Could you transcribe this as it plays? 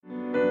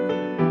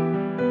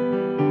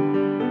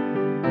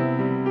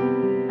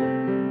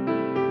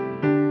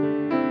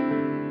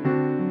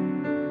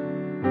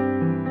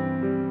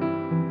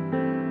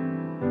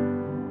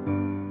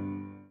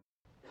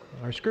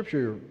Our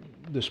scripture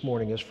this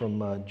morning is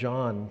from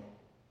John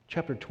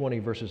chapter 20,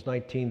 verses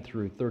 19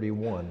 through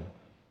 31.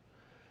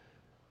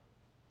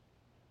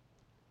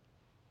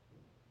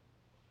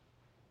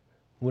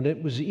 When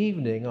it was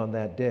evening on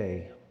that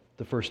day,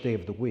 the first day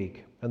of the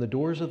week, and the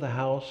doors of the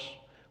house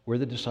where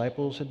the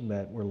disciples had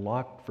met were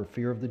locked for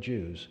fear of the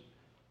Jews,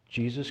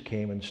 Jesus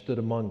came and stood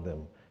among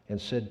them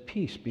and said,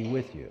 "Peace be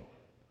with you."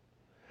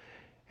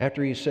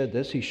 After he said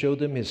this, he showed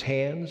them his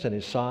hands and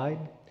his side.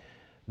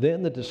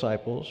 Then the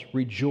disciples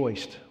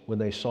rejoiced when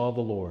they saw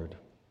the Lord.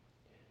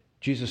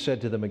 Jesus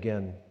said to them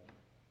again,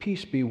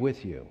 "Peace be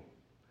with you.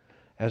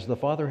 As the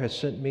Father has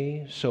sent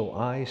me, so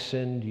I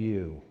send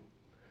you."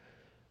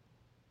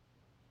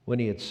 When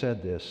he had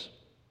said this,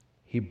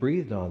 he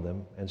breathed on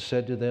them and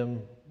said to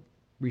them,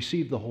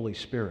 "Receive the Holy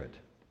Spirit.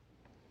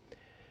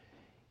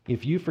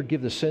 If you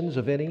forgive the sins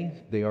of any,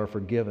 they are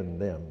forgiven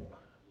them.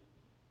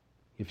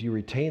 If you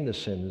retain the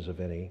sins of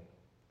any,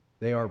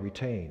 they are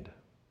retained."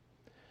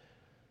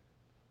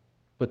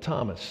 But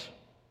Thomas,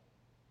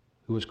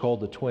 who was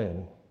called the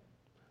twin,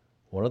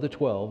 one of the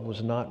 12,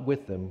 was not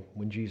with them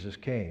when Jesus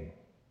came.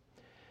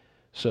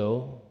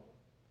 So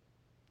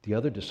the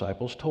other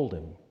disciples told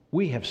him,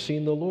 "We have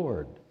seen the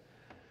Lord."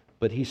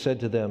 But he said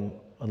to them,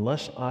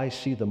 "Unless I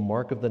see the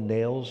mark of the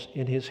nails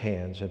in his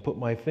hands and put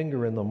my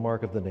finger in the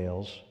mark of the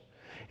nails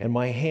and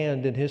my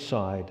hand in his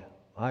side,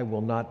 I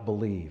will not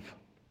believe."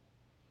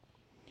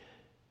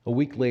 A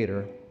week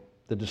later,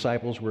 the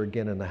disciples were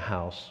again in the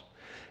house,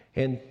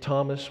 and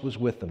Thomas was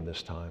with them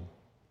this time.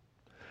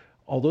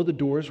 Although the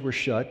doors were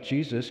shut,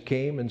 Jesus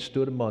came and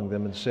stood among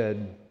them and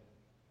said,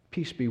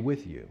 "Peace be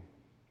with you."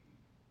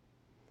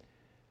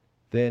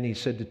 Then he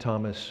said to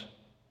Thomas,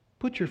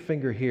 "Put your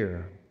finger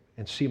here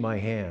and see my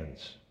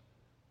hands.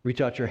 Reach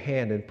out your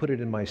hand and put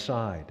it in my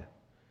side.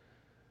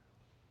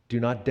 Do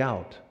not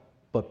doubt,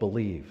 but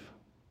believe."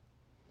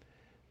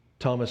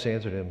 Thomas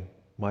answered him,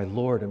 "My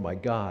Lord and my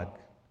God."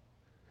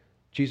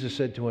 Jesus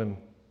said to him,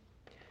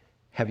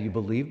 "Have you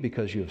believed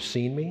because you have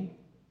seen me?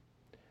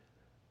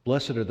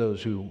 Blessed are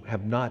those who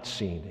have not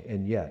seen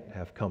and yet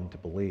have come to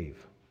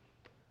believe."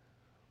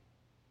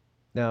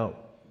 Now,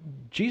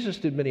 Jesus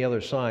did many other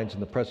signs in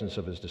the presence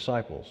of his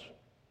disciples.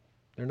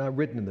 They're not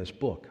written in this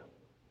book.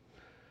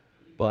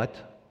 But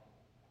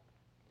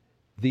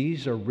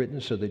these are written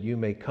so that you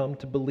may come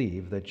to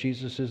believe that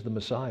Jesus is the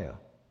Messiah,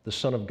 the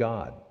Son of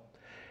God,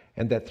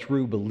 and that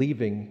through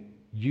believing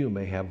you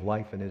may have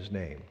life in his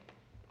name.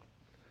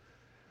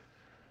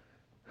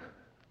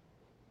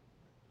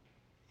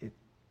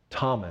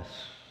 Thomas,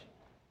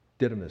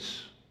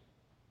 Didymus.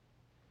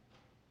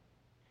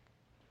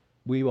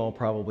 We all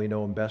probably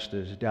know him best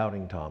as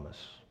Doubting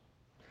Thomas.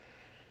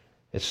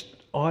 As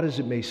odd as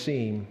it may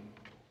seem,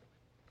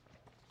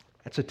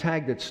 that's a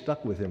tag that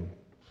stuck with him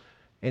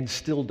and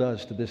still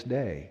does to this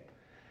day.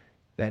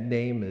 That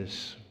name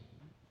is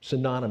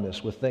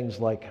synonymous with things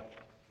like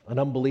an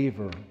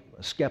unbeliever,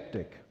 a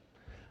skeptic,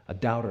 a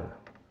doubter,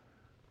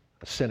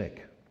 a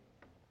cynic.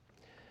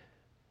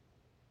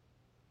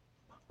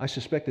 I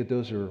suspect that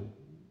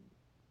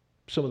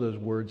some of those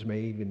words may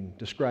even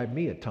describe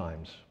me at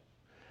times.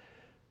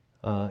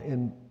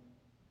 And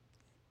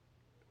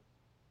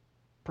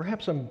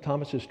perhaps I'm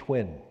Thomas's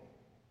twin,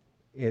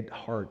 at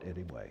heart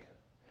anyway.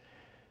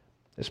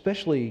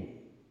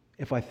 Especially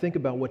if I think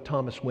about what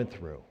Thomas went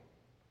through.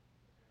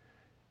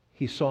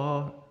 He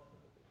saw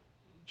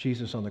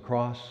Jesus on the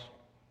cross.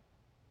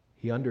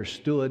 He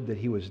understood that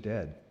he was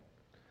dead.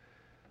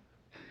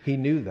 He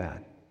knew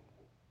that.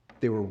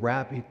 They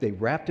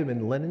wrapped him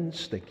in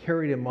linens, they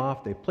carried him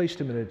off, they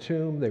placed him in a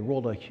tomb, they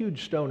rolled a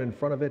huge stone in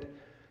front of it.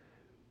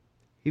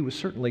 He was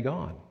certainly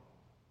gone.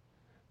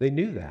 They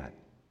knew that.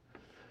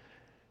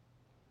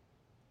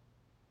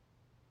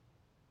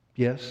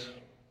 Yes,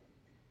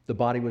 the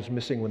body was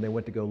missing when they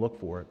went to go look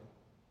for it.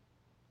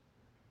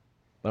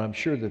 But I'm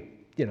sure that,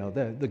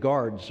 the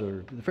guards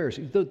or the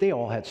Pharisees, they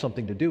all had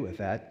something to do with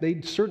that.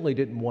 They certainly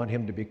didn't want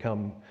him to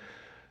become,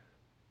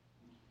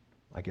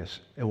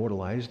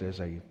 immortalized as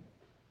a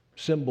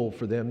symbol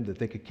for them that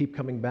they could keep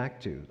coming back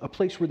to, a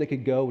place where they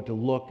could go to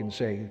look and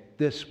say,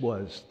 this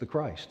was the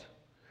Christ.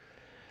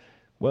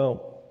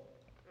 Well,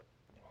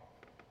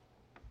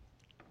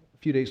 a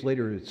few days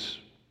later, it's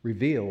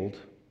revealed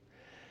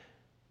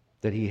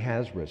that he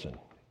has risen.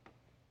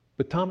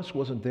 But Thomas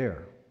wasn't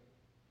there.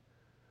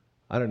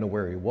 I don't know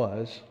where he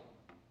was.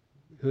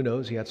 Who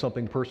knows? He had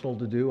something personal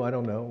to do. I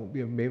don't know.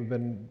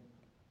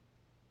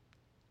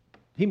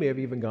 He may have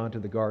even gone to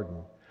the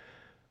garden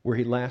where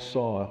he last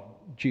saw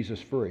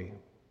Jesus free.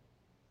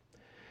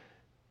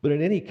 But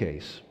in any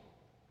case,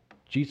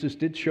 Jesus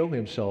did show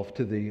himself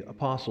to the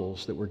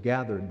apostles that were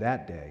gathered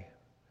that day.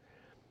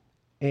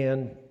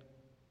 And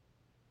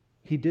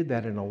he did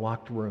that in a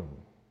locked room.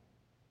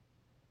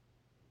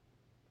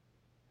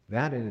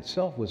 That in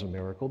itself was a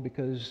miracle,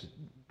 because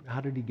how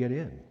did he get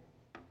in?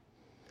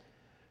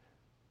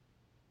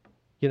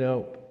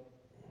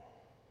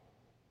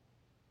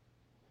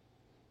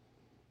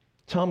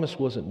 Thomas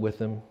wasn't with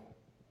him.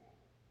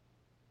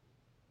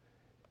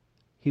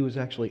 He was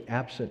actually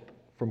absent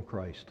from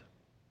Christ.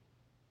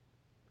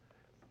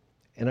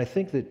 And I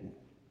think that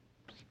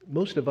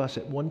most of us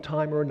at one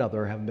time or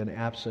another have been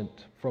absent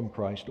from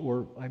Christ,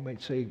 or I might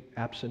say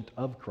absent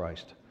of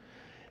Christ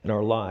in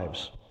our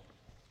lives.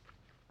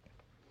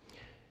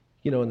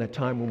 You know, in that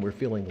time when we're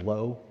feeling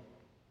low,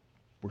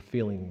 we're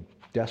feeling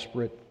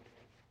desperate,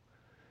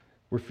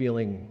 we're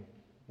feeling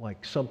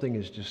like something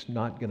is just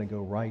not going to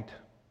go right.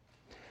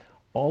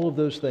 All of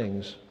those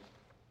things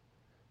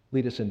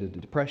lead us into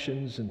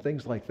depressions and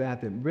things like that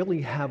that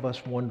really have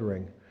us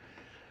wondering,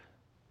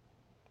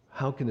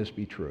 how can this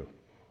be true?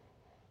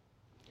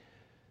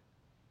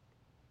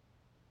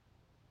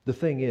 The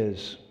thing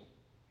is,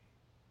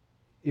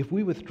 if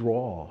we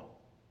withdraw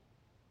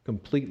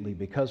completely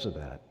because of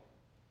that,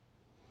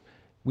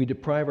 we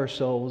deprive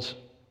ourselves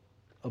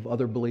of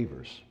other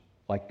believers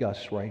like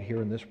us right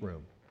here in this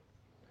room.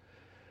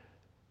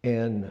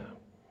 And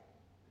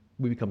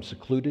we become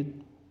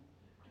secluded.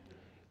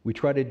 We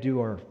try to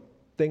do our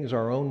things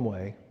our own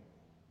way,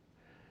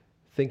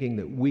 thinking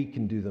that we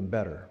can do them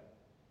better.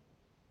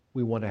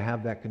 We want to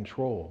have that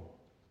control.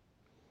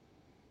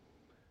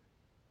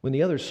 When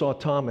the others saw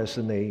Thomas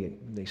and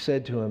they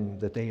said to him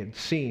that they had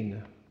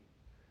seen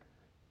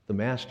the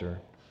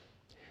Master,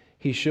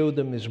 he showed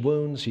them his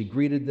wounds. He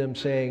greeted them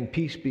saying,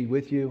 "Peace be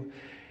with you."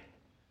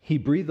 He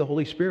breathed the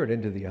Holy Spirit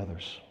into the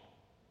others.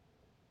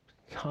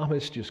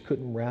 Thomas just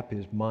couldn't wrap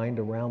his mind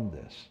around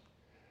this.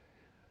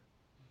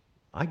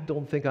 I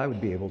don't think I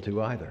would be able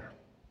to either.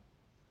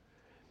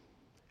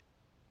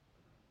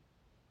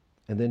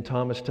 And then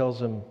Thomas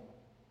tells him,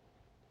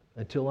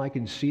 until I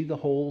can see the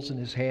holes in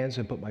his hands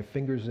and put my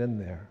fingers in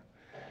there,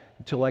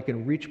 until I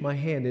can reach my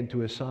hand into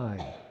his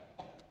side,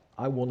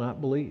 I will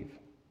not believe.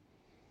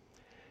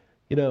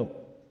 You know,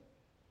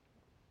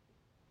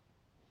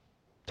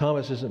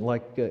 Thomas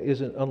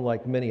isn't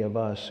unlike many of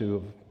us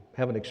who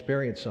haven't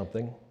experienced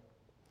something.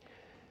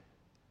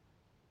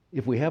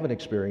 If we haven't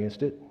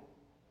experienced it,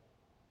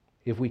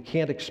 if we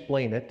can't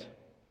explain it,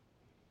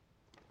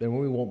 then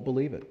we won't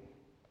believe it.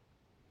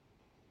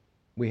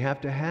 We have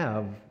to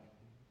have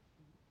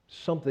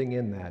something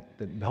in that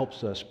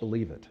helps us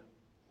believe it.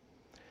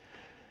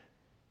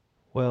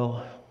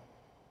 Well,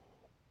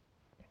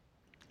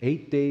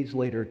 8 days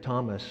later,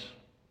 Thomas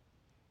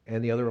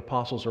and the other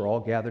apostles are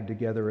all gathered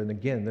together, and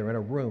again, they're in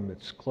a room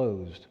that's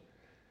closed,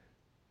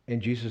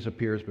 and Jesus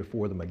appears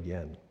before them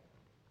again.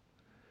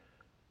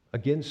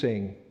 Again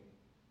saying,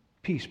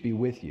 "Peace be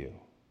with you."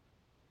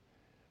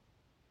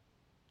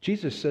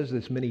 Jesus says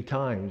this many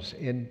times,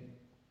 and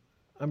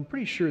I'm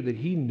pretty sure that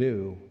he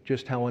knew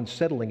just how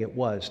unsettling it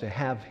was to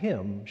have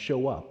him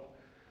show up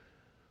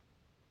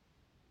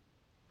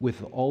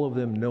with all of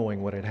them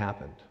knowing what had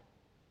happened.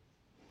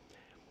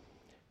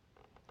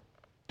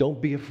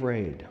 Don't be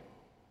afraid.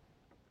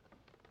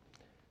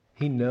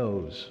 He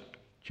knows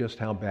just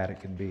how bad it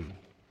can be.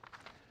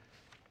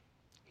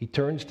 He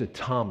turns to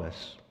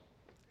Thomas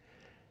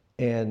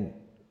and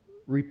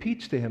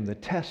repeats to him the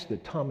test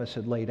that Thomas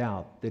had laid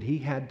out that he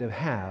had to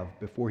have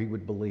before he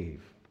would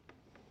believe.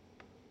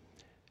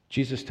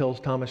 Jesus tells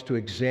Thomas to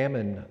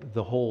examine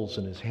the holes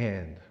in his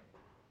hand.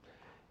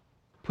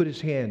 Put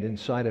his hand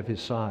inside of his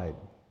side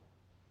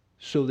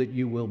so that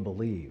you will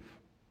believe.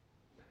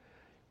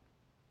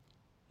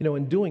 You know,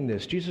 in doing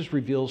this, Jesus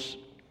reveals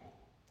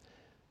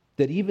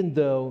that even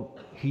though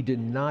he did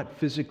not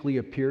physically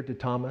appear to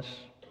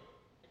Thomas,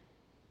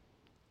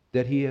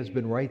 that he has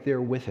been right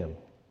there with him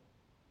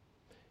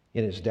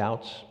in his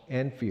doubts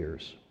and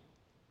fears.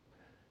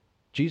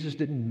 Jesus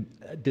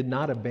did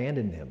not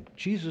abandon him.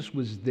 Jesus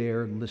was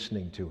there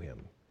listening to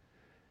him.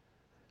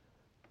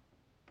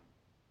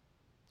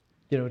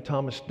 You know,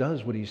 Thomas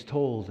does what he's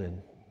told,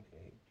 and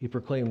he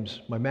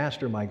proclaims, "My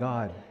Master, my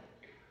God."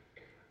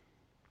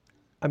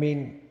 I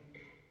mean,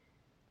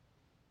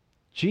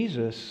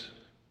 Jesus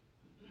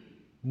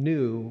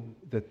knew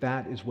that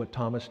that is what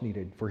Thomas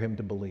needed for him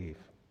to believe.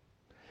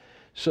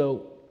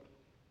 So,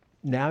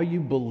 now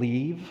you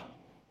believe.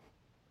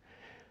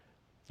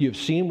 You've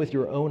seen with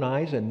your own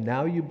eyes, and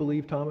now you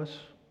believe, Thomas?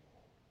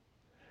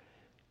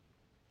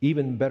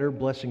 Even better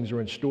blessings are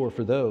in store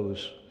for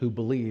those who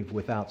believe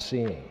without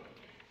seeing.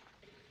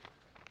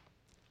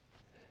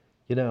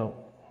 You know,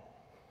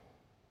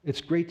 it's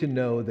great to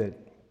know that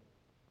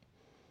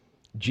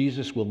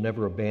Jesus will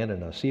never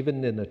abandon us.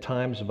 Even in the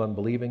times of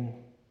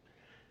unbelieving,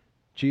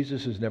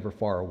 Jesus is never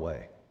far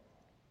away.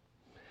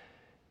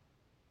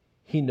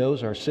 He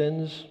knows our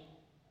sins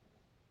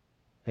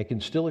and can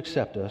still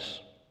accept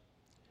us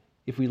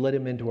if we let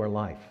him into our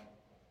life.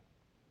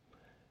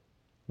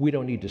 We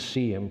don't need to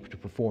see him to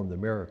perform the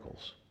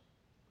miracles.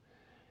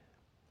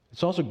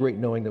 It's also great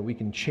knowing that we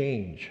can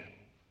change.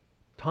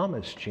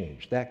 Thomas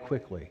changed that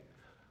quickly.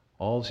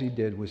 All he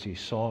did was he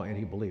saw and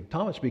he believed.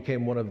 Thomas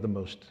became one of the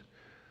most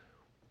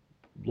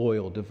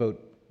loyal,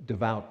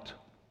 devout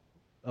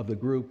of the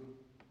group,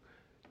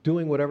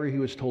 doing whatever he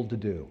was told to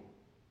do.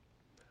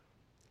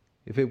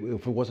 If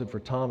it wasn't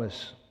for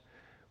Thomas,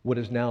 what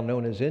is now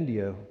known as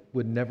India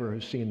would never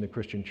have seen the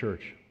Christian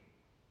church.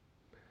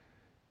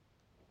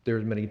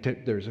 There's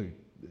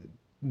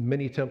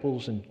many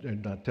temples,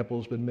 and not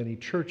temples, but many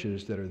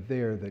churches that are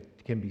there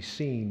that can be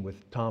seen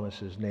with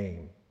Thomas's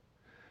name.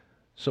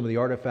 Some of the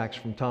artifacts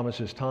from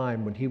Thomas's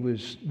time when he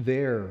was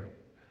there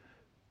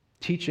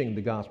teaching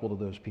the gospel to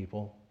those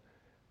people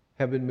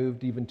have been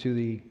moved even to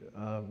the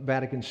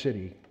Vatican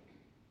City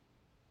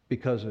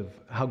because of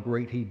how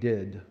great he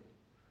did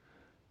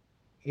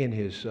in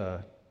his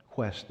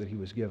quest that he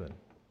was given.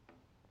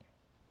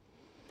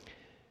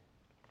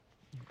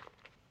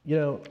 You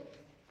know,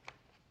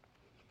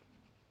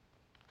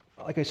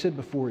 like I said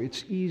before,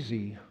 it's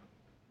easy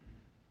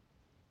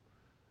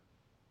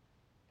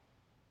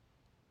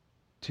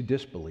to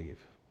disbelieve,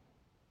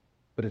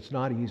 but it's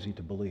not easy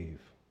to believe.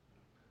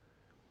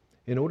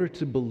 In order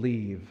to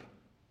believe,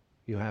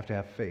 you have to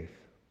have faith.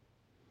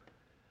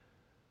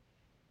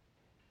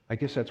 I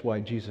guess that's why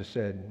Jesus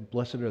said,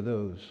 "Blessed are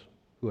those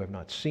who have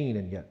not seen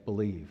and yet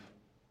believe."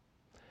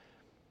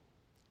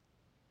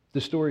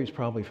 The story is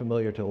probably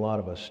familiar to a lot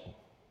of us.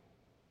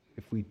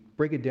 If we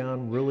break it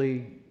down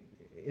really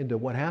into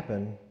what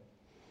happened,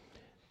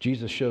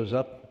 Jesus shows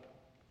up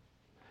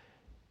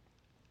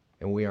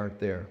and we aren't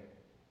there.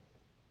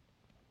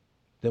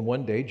 Then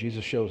one day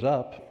Jesus shows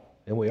up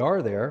and we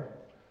are there,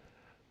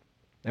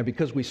 and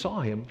because we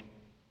saw him,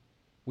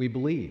 we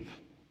believe.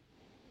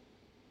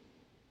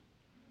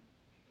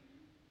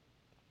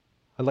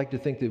 I'd like to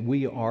think that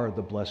we are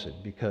the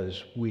blessed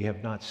because we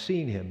have not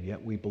seen him,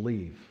 yet we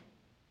believe.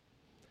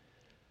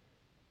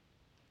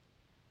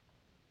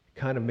 It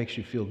kind of makes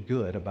you feel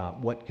good about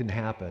what can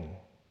happen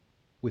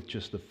with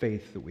just the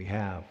faith that we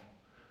have.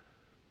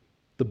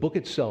 The book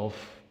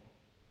itself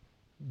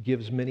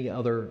gives many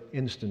other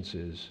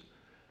instances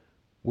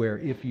where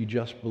if you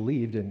just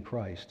believed in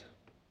Christ,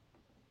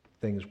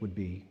 things would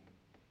be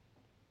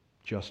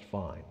just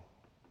fine.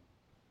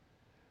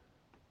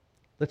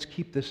 Let's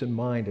keep this in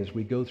mind as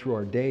we go through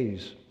our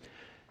days,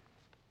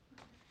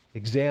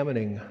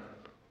 examining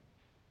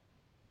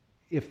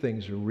if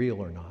things are real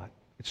or not.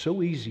 It's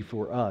so easy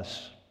for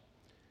us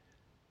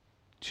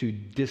to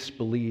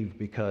disbelieve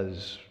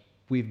because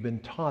we've been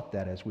taught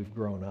that as we've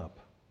grown up.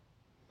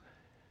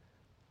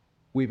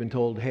 We've been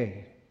told,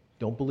 hey,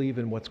 don't believe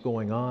in what's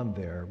going on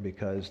there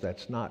because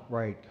that's not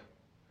right.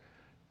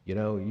 You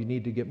know, you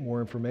need to get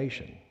more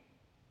information.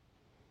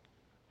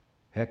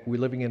 Heck, we're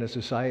living in a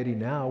society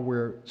now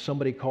where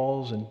somebody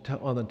calls and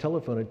on the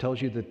telephone and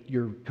tells you that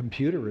your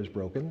computer is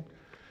broken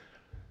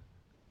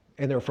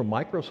and they're from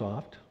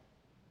Microsoft.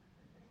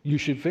 You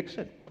should fix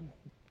it.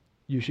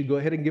 You should go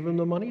ahead and give them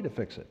the money to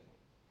fix it.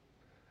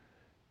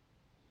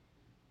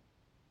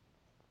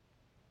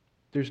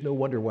 There's no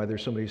wonder why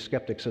there's so many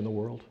skeptics in the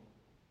world.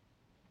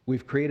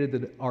 We've created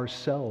it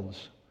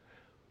ourselves,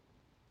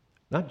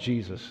 not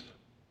Jesus,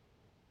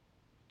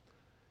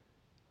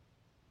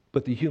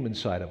 but the human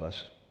side of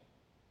us.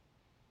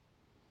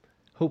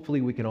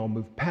 Hopefully we can all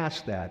move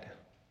past that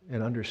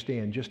and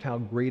understand just how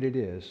great it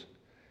is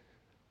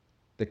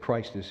that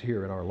Christ is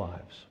here in our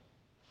lives.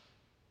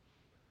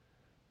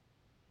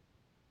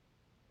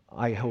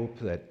 I hope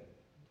that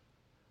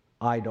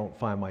I don't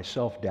find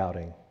myself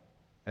doubting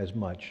as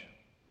much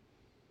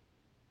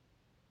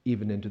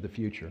even into the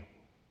future.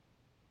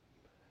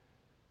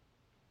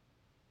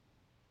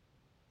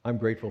 I'm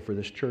grateful for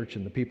this church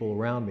and the people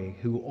around me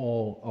who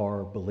all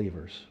are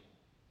believers.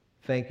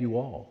 Thank you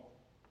all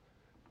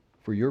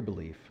for your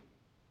belief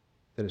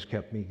that has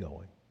kept me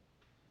going.